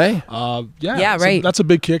Diego. Right. Right. That's a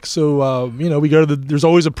big kick. So, we go to there's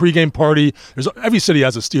always a pregame party. Every city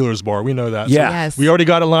has a Steelers bar. We know that. Yeah. So we already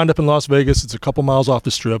got it lined up in Las Vegas. It's a couple miles miles off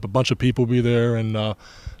the strip. A bunch of people be there, and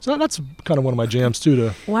so that's kind of one of my jams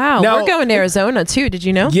too. Wow, Now- we're going to Arizona too. Did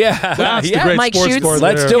you know? Yeah. That's yeah. the great Mike sports shoots. bar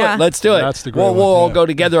Let's there. do Yeah. it. Let's do it. That's the great we'll one, all yeah. go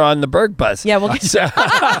together on the Berg bus. Yeah, we'll get.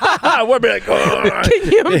 We'll be like, "Ugh."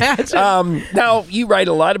 Can you imagine? Now, you write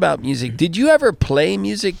a lot about music. Did you ever play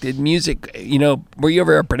music? Did music, were you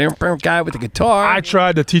ever a guy with a guitar? I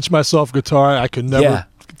tried to teach myself guitar. I could never Yeah.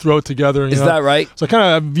 throw it together. Is that right? So I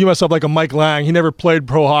kind of view myself like a Mike Lang. He never played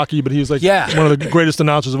pro hockey, but he was like one of the greatest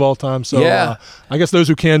announcers of all time. So I guess those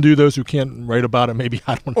who can do, those who can't write about it, maybe,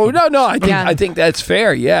 I don't know. Oh, no. I think that's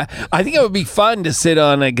fair. Yeah. I think it would be fun to sit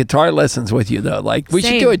on guitar lessons with you, though. Like, we should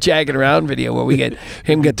Same. do a Jagged Around video where we get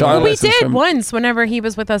him guitar Well, we lessons. did once whenever he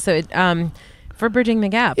was with us at for Bridging the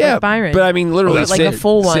Gap. Yeah, with Byron. but I mean, literally, like a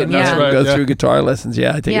full one. sit and Yeah. go through guitar lessons. Yeah,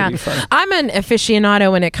 I think it'd be fun. I'm an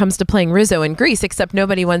aficionado when it comes to playing Rizzo in Greece, except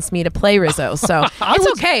nobody wants me to play Rizzo. So it's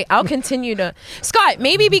okay. I'll continue to. Scott,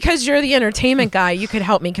 maybe because you're the entertainment guy, you could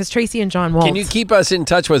help me because Tracy and John won't. Can you keep us in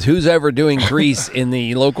touch with who's ever doing Grease in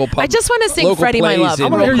the local pub? I just want to sing local Freddie My plays Love. in- I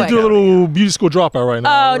want to hear you do a little beauty school dropout right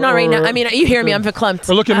now. Oh, not right now. Or- I mean, you hear me. I'm verklempt.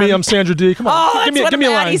 Or look at me. I'm Sandra D. Come on. Oh, give me that's a line.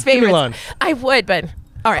 Maddie's Give me a favorites. line. I would, but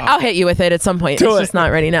all right, I'll hit you with it at some point. Do It's it. just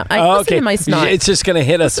not ready now. Oh, Listen to my snot. It's just going to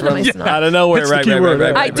hit us Listen to from my snot. out of nowhere. It's the Right, key right, word,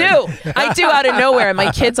 right, right? I do out of nowhere. And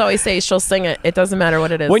my kids always say she'll sing it. It doesn't matter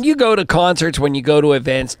what it is. When you go to concerts, when you go to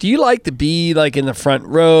events, do you like to be like in the front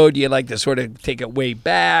row? Do you like to sort of take it way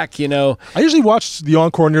back? I usually watch the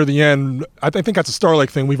encore near the end. I think that's a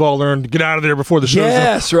Starlight thing. We've all learned to get out of there before the show.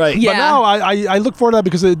 Yes, right. Yeah. But now I look forward to that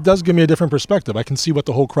because it does give me a different perspective. I can see what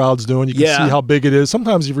the whole crowd's doing. You can Yeah. see how big it is.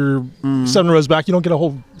 Sometimes if you're 7 rows back, you don't get a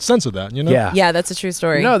whole sense of that. Yeah, that's a true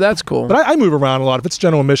story. No, that's cool. But I move around a lot. If it's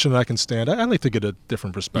general admission and I can stand, I like to get a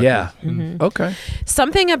different perspective. Yeah. Mm-hmm. Okay.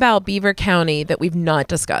 Something about Beaver County that we've not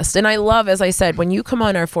discussed. And I love, as I said, when you come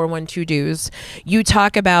on our 412 dues, you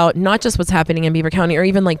talk about not just what's happening in Beaver County or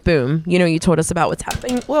even like Boom. You told us about what's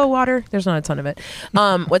happening. Whoa, water. There's not a ton of it.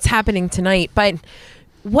 What's happening tonight. But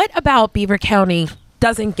what about Beaver County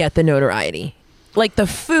doesn't get the notoriety? Like the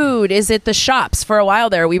food, is it the shops? For a while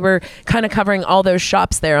there, we were kind of covering all those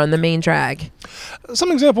shops there on the main drag.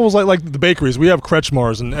 Some examples like the bakeries. We have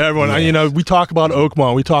Kretschmars and everyone. We talk about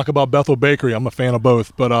Oakmont. We talk about Bethel Bakery. I'm a fan of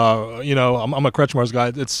both, but I'm a Kretschmars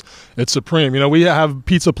guy. It's supreme. We have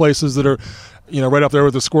pizza places that are, right up there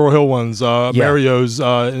with the Squirrel Hill ones. Mario's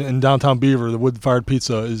in downtown Beaver, the wood-fired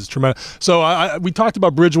pizza is tremendous. So we talked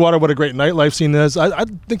about Bridgewater, what a great nightlife scene is. I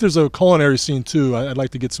think there's a culinary scene too. I'd like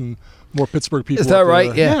to get some more Pittsburgh people. Is that up there.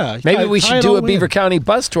 right? Yeah. Maybe we tie should it do all a Beaver in. County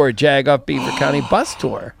bus tour, Jagoff Beaver County bus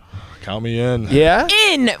tour. Count me in. Yeah?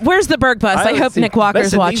 Where's the Berg bus? I hope Nick Walker's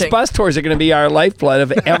Listen, watching. These bus tours are going to be our lifeblood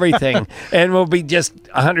of everything. And we'll be just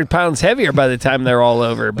 100 pounds heavier by the time they're all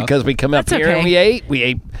over because we come up That's here and okay. we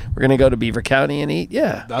ate. We're going to go to Beaver County and eat.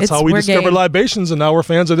 Yeah. That's how we we're discovered game. Libations, and now we're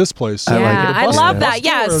fans of this place. So Yeah, I bus love tour. that.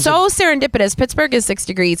 Yeah, Bus tour so is serendipitous. Pittsburgh is 6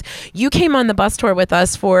 degrees. You came on the bus tour with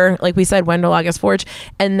us for, like we said, Wendell August Forge.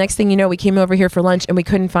 And next thing you know, we came over here for lunch and we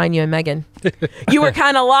couldn't find you and Megan. You were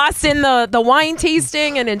kind of lost in the wine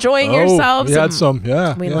tasting and enjoying yourselves. We had and some,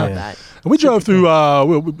 yeah. We yeah. love that. And we drove through.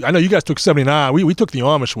 I know you guys took 79. We took the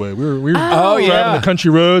Amish way. We were driving the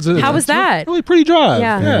country roads. How was that? Really pretty drive.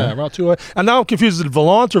 Yeah. Route 2. And now I'm confused. Is it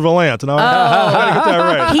Volant or Volant? And I gotta get that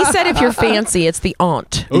right. He said if you're fancy, it's the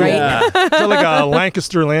aunt, Ooh. right? Yeah. Is that like a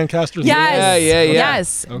Lancaster? Yes. Yeah.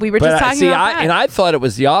 Yes. We were But just talking see, about that. I thought it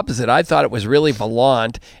was the opposite. I thought it was really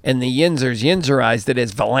Volant, and the Yinzerized it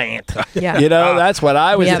as Volant. Yeah. That's what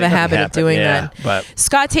I was We have a thinking habit of happened. doing Yeah, that. But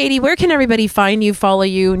Scott Tatey, where can everybody find you, follow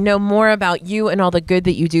you, know more about you and all the good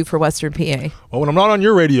that you do for Western PA? Well, when I'm not on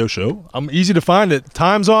your radio show, I'm easy to find at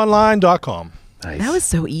timesonline.com. nice. That was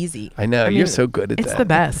so easy. I know, mean, you're so good at that. It's the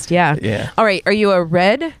best, yeah. Yeah. All right, are you a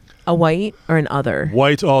red, a white, or an other?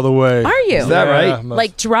 White all the way. Are you? Is that right? I'm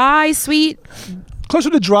Like dry, sweet? closer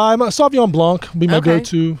to dry. Sauvignon Blanc would be my Okay.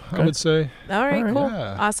 go-to, I would say. All right, cool.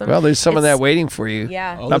 Yeah. Awesome. Well, there's some of It's- that waiting for you.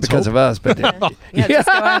 Yeah. Oh, Not let's because hope. of us, but Yeah, just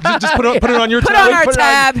go out. Just put it on your Put tab. on our put it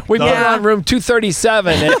tab. we put it Yeah. on room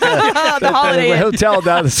 237 at the Holiday the Inn. hotel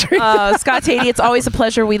down the street. Scott Tatey, it's always a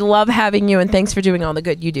pleasure. We love having you, and thanks for doing all the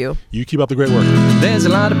good you do. You keep up the great work. There's a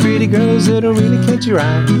lot of pretty girls that'll really catch your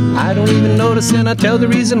eye. I don't even notice and I tell the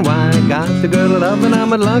reason why. Got the girl I love and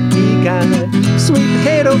I'm a lucky guy. Sweet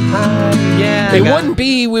potato pie, yeah. We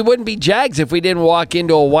wouldn't be Jags if we didn't walk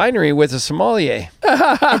into a winery with a sommelier.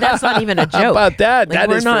 And that's not even a joke. How about that? Like, That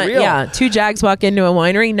we're is not, for real. Yeah, two Jags walk into a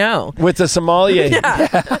winery. No. With a sommelier. Yeah.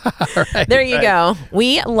 There you go.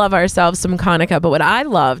 We love ourselves some Conica, but what I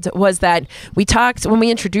loved was that we talked, when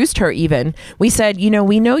we introduced her even, we said,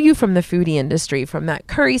 we know you from the foodie industry, from that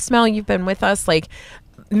curry smell. You've been with us. Like,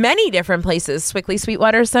 many different places. Swickley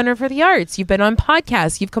Sweetwater Center for the Arts. You've been on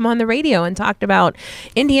podcasts. You've come on the radio and talked about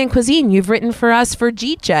Indian cuisine. You've written for us for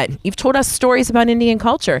Jeet Jet. You've told us stories about Indian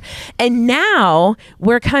culture. And now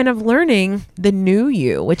we're kind of learning the new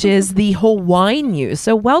you, which is the Hawaiian you.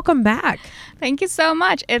 So welcome back. Thank you so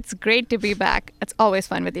much. It's great to be back. It's always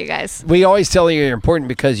fun with you guys. We always tell you you're important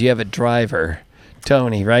because you have a driver,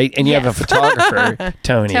 Tony, right? And you have a photographer,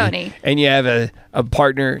 Tony. And you have a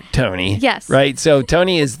partner, Tony. Yes. Right? So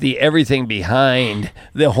Tony is the everything behind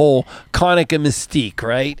the whole Konica mystique,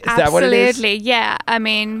 right? Is that what it is? Absolutely, yeah. I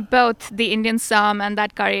mean, both the Indian Som and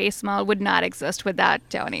that curry smell would not exist without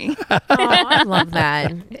Tony. Oh, I love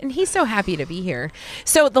that. And he's so happy to be here.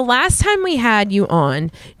 So the last time we had you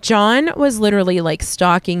on, John was literally like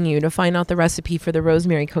stalking you to find out the recipe for the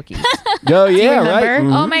rosemary cookies. Oh, yeah, right.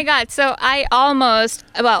 remember? Oh my God. So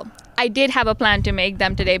I did have a plan to make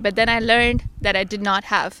them today, but then I learned that I did not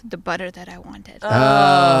have the butter that I wanted. And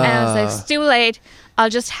I was like, it's too late. I'll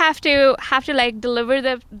just have to like deliver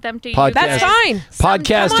them to you. That's fine.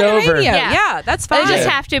 Podcast over. Yeah, that's fine.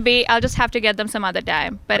 I'll just have to get them some other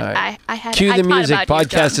time. But right. I had Cue the music.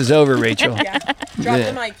 Podcast is over, Rachel. Drop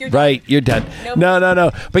the mic. You're done. Right, you're done.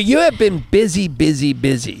 No. But you have been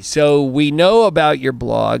busy. So we know about your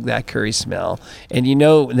blog, That Curry Smell, and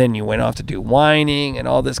then you went off to do whining and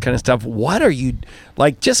all this kind of stuff. What are you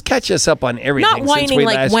like? Just catch us up on everything. Not whining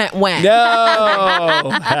like went.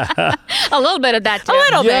 No. A little bit of that too. A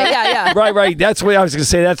little bit, yeah. Right. That's what I was going to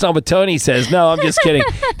say. That's not what Tony says. No, I'm just kidding.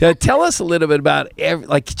 Tell us a little bit about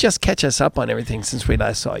just catch us up on everything since we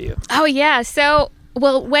last saw you. Oh yeah. So,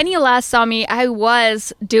 well, when you last saw me, I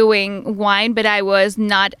was doing wine, but I was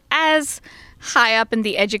not as high up in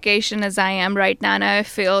the education as I am right now. And I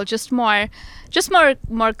feel just more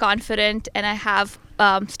confident, and I have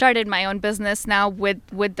started my own business now with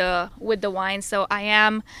the wine. So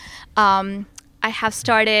I have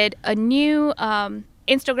started a new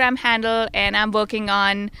Instagram handle, and I'm working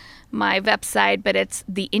on my website, but it's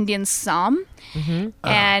the Indian Som. Mm-hmm.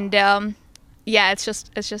 And it's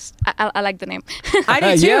just I like the name.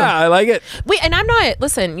 I do too. Yeah, I like it. Wait, and I'm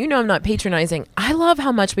not patronizing. I love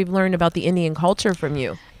how much we've learned about the Indian culture from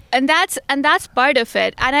you. And that's part of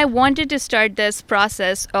it. And I wanted to start this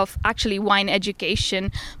process of actually wine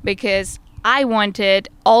education because I wanted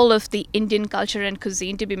all of the Indian culture and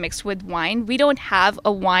cuisine to be mixed with wine. We don't have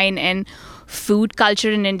a wine and food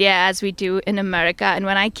culture in India as we do in America. And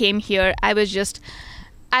when I came here, I was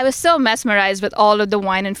so mesmerized with all of the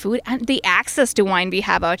wine and food and the access to wine we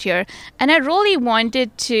have out here. And I really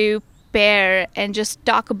wanted to pair and just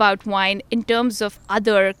talk about wine in terms of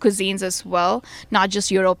other cuisines as well, not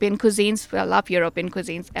just European cuisines. I love European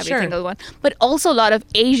cuisines, every single one, but also a lot of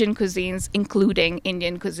Asian cuisines, including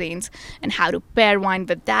Indian cuisines, and how to pair wine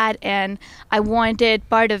with that. And I wanted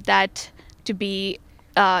part of that to be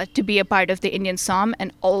a part of the Indian Som,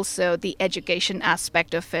 and also the education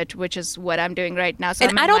aspect of it, which is what I'm doing right now. So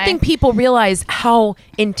and I don't think people realize how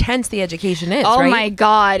intense the education is. Oh right? My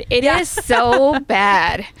God, it is so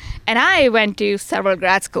bad. And I went to several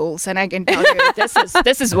grad schools, and I can tell you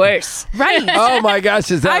this is worse. Right. Oh my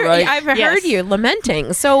gosh, is that right? I've heard you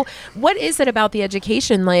lamenting. So what is it about the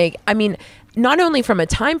education? Like, I mean, not only from a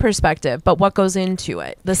time perspective, but what goes into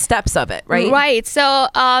it, the steps of it, right? Right. So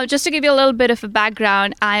just to give you a little bit of a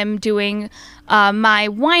background, I'm doing my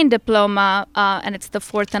wine diploma, and it's the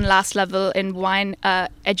fourth and last level in wine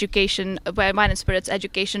education, Wine and Spirits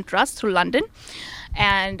Education Trust through London.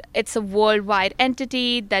 And it's a worldwide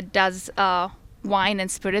entity that does wine and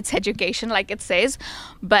spirits education, like it says,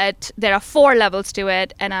 but there are 4 levels to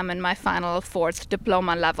it, and I'm in my final 4th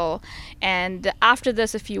diploma level. And after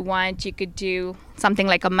this, if you want, you could do something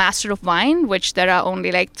like a Master of Wine, which there are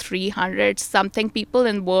only like 300 something people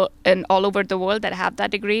in all over the world that have that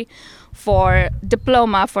degree. For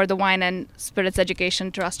diploma, for the Wine and Spirits Education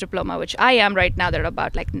Trust diploma, which I am right now, there are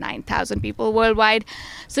about like 9,000 people worldwide.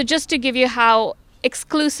 So just to give you how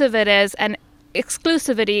exclusive it is, and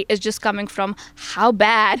exclusivity is just coming from how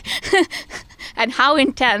bad and how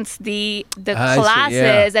intense the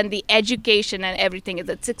classes and the education and everything is.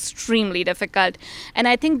 It's extremely difficult. And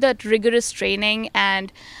I think that rigorous training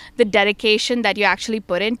and the dedication that you actually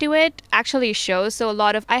put into it actually shows. So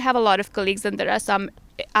I have a lot of colleagues, and there are some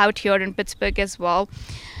out here in Pittsburgh as well.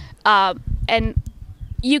 And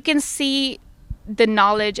you can see the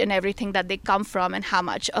knowledge and everything that they come from, and how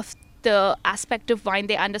much of the aspect of wine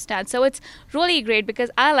they understand. So it's really great, because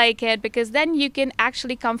I like it, because then you can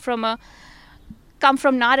actually come from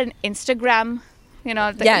not an Instagram,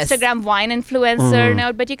 Instagram wine influencer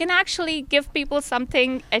note, but you can actually give people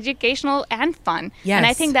something educational and fun. Yes. And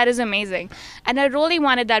I think that is amazing. And I really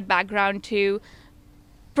wanted that background to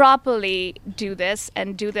properly do this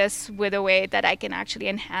and do this with a way that I can actually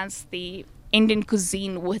enhance the Indian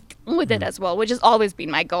cuisine with it as well, which has always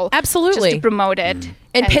been my goal. Absolutely. Just to promote it.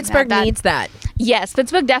 And Pittsburgh needs that. Yes,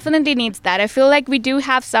 Pittsburgh definitely needs that. I feel like we do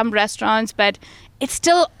have some restaurants, but it's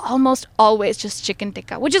still almost always just chicken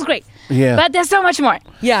tikka, which is great. Yeah. But there's so much more.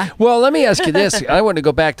 Yeah. Well, let me ask you this. I want to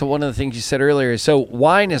go back to one of the things you said earlier. So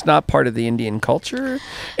wine is not part of the Indian culture.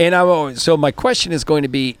 And so my question is going to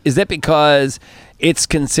be, is that because it's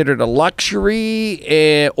considered a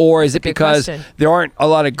luxury, or is it because there aren't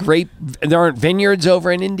vineyards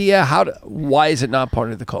over in India? Why is it not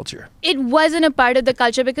part of the culture? It wasn't a part of the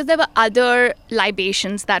culture because there were other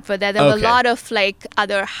libations that were there. There were a lot of like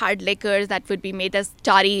other hard liquors that would be made. There's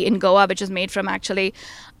toddy in Goa, which is made from actually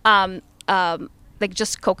like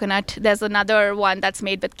just coconut. There's another one that's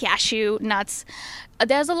made with cashew nuts.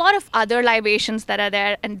 There's a lot of other libations that are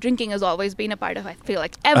there, and drinking has always been a part of, I feel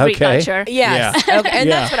like, every culture. Yes. Yeah. Okay.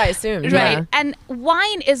 And that's what I assumed. Right. Yeah. And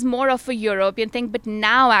wine is more of a European thing, but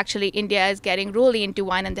now actually India is getting really into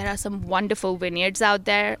wine, and there are some wonderful vineyards out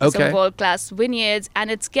there, some world-class vineyards, and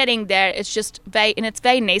it's getting there. It's just in its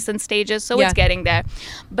very nascent stages, so it's getting there.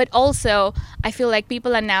 But also, I feel like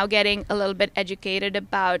people are now getting a little bit educated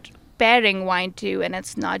about pairing wine too, and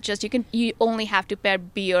it's not just you only have to pair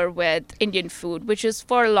beer with Indian food, which is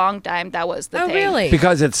for a long time that was the thing. Really?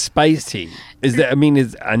 Because it's spicy. Is that? I mean,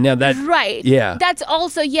 now that right? Yeah. That's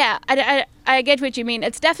also I get what you mean.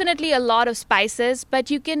 It's definitely a lot of spices, but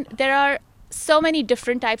there are so many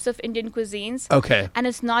different types of Indian cuisines. Okay. And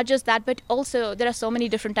it's not just that, but also there are so many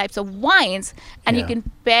different types of wines, and you can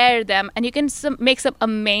pair them, and you can make some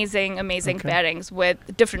amazing pairings with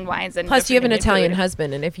different wines. And plus, you have an Indian Italian food.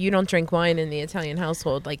 husband, and if you don't drink wine in the Italian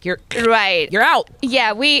household, like you're out.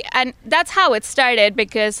 Yeah, and that's how it started,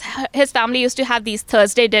 because his family used to have these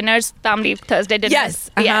Thursday dinners.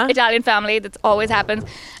 Yes. Yeah, Italian family, that always happens,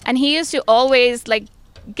 and he used to always like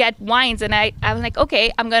get wines, and I was like,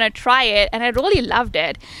 okay, I'm gonna try it, and I really loved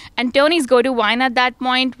it. And Tony's go-to wine at that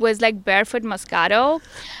point was like Barefoot Moscato.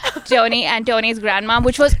 Tony's grandma,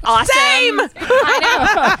 which was awesome. Same.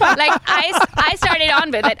 I know. Like I started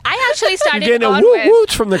on with it. I actually started You're getting on a with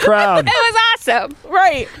woot from the crowd. It was awesome.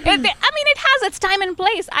 Right. It has its time and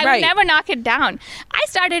place. I would never knock it down. I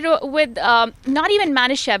started with not even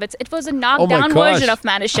Manischewitz. It was a knocked down version of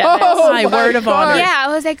Manischewitz. Oh, my word of honor. Yeah,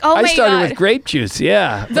 I was like, oh my god. I started with grape juice.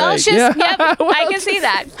 Yeah. Welch's, right. yep, I can see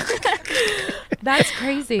that. That's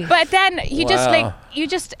crazy. But then you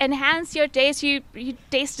just enhance your taste. You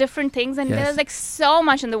taste different things, and there's like so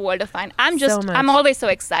much in the world of wine. I'm always so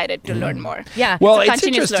excited to learn more. Yeah. Well, it's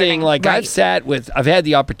interesting. Like I've had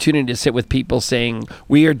the opportunity to sit with people saying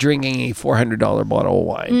we are drinking a $400 bottle of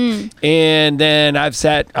wine, and then I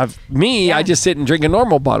just sit and drink a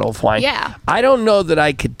normal bottle of wine. Yeah. I don't know that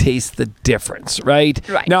I could taste the difference. Right.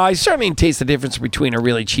 Right. Now I certainly taste the difference between a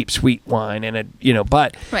really cheap sweet wine and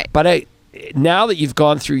now that you've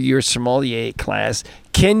gone through your sommelier class,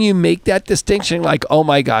 can you make that distinction? Like, oh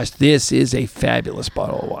my gosh, this is a fabulous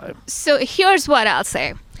bottle of wine. So here's what I'll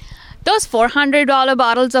say. Those $400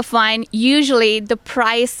 bottles of wine, usually the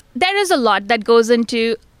price, there is a lot that goes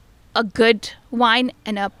into a good wine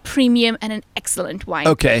and a premium and an excellent wine.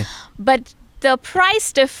 Okay. But the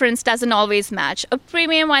price difference doesn't always match. A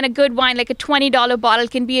premium wine, a good wine, like a $20 bottle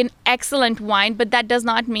can be an excellent wine, but that does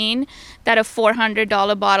not mean that a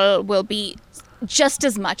 $400 bottle will be just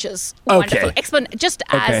as much as wonderful.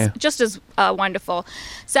 Just as wonderful.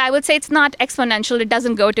 So I would say it's not exponential. It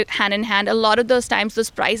doesn't go hand in hand. A lot of those times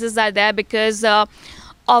those prices are there because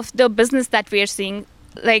of the business that we are seeing.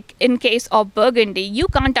 Like in case of Burgundy, you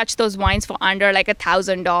can't touch those wines for under like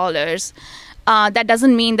 $1,000. That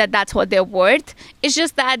doesn't mean that that's what they're worth. It's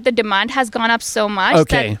just that the demand has gone up so much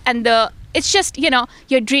it's just,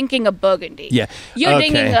 you're drinking a Burgundy. Yeah. You're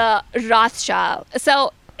drinking a Rothschild.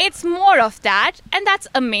 So it's more of that, and that's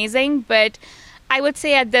amazing. But I would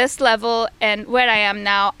say at this level and where I am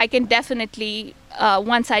now, I can definitely,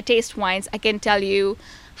 once I taste wines, I can tell you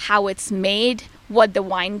how it's made, what the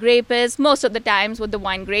wine grape is, most of the times what the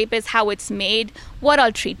wine grape is, how it's made, what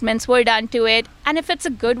all treatments were done to it, and if it's a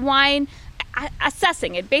good wine,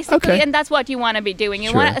 assessing it basically, and that's what you want to be doing.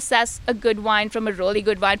 You want to assess a good wine from a really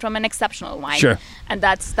good wine from an exceptional wine. Sure. And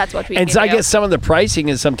that's what we. And so I guess some of the pricing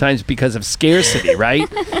is sometimes because of scarcity, right?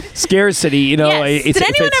 Scarcity, Yes. Did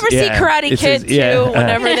anyone ever see Karate Kid too?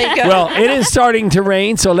 Whenever they go. Well, it is starting to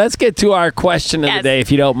rain, so let's get to our question of the day,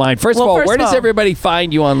 if you don't mind. First of all, where does everybody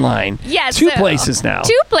find you online? Yes, two places now.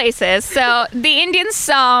 Two places. So the Indian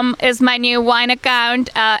Somm is my new wine account,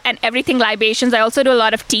 and everything Libations. I also do a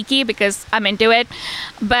lot of tiki because I'm into it.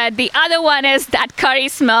 But the other one is That Curry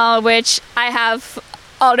Smell, which I have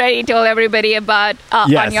already told everybody about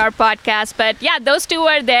Yes. on your podcast. But yeah, those two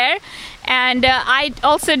are there. And I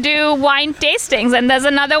also do wine tastings, and there's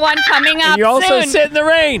another one coming up And you also soon. sit in the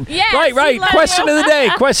rain. Yes, Right. love Question you. of the day.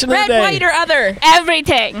 Question of Red, the day. white, or other.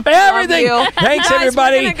 Everything. Everything. Love you. Thanks, Guys, we're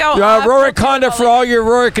everybody. gonna go Rorick off. Honda for all your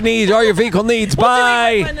Rorick needs, all your vehicle needs.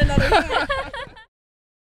 Bye. We'll do it with one another.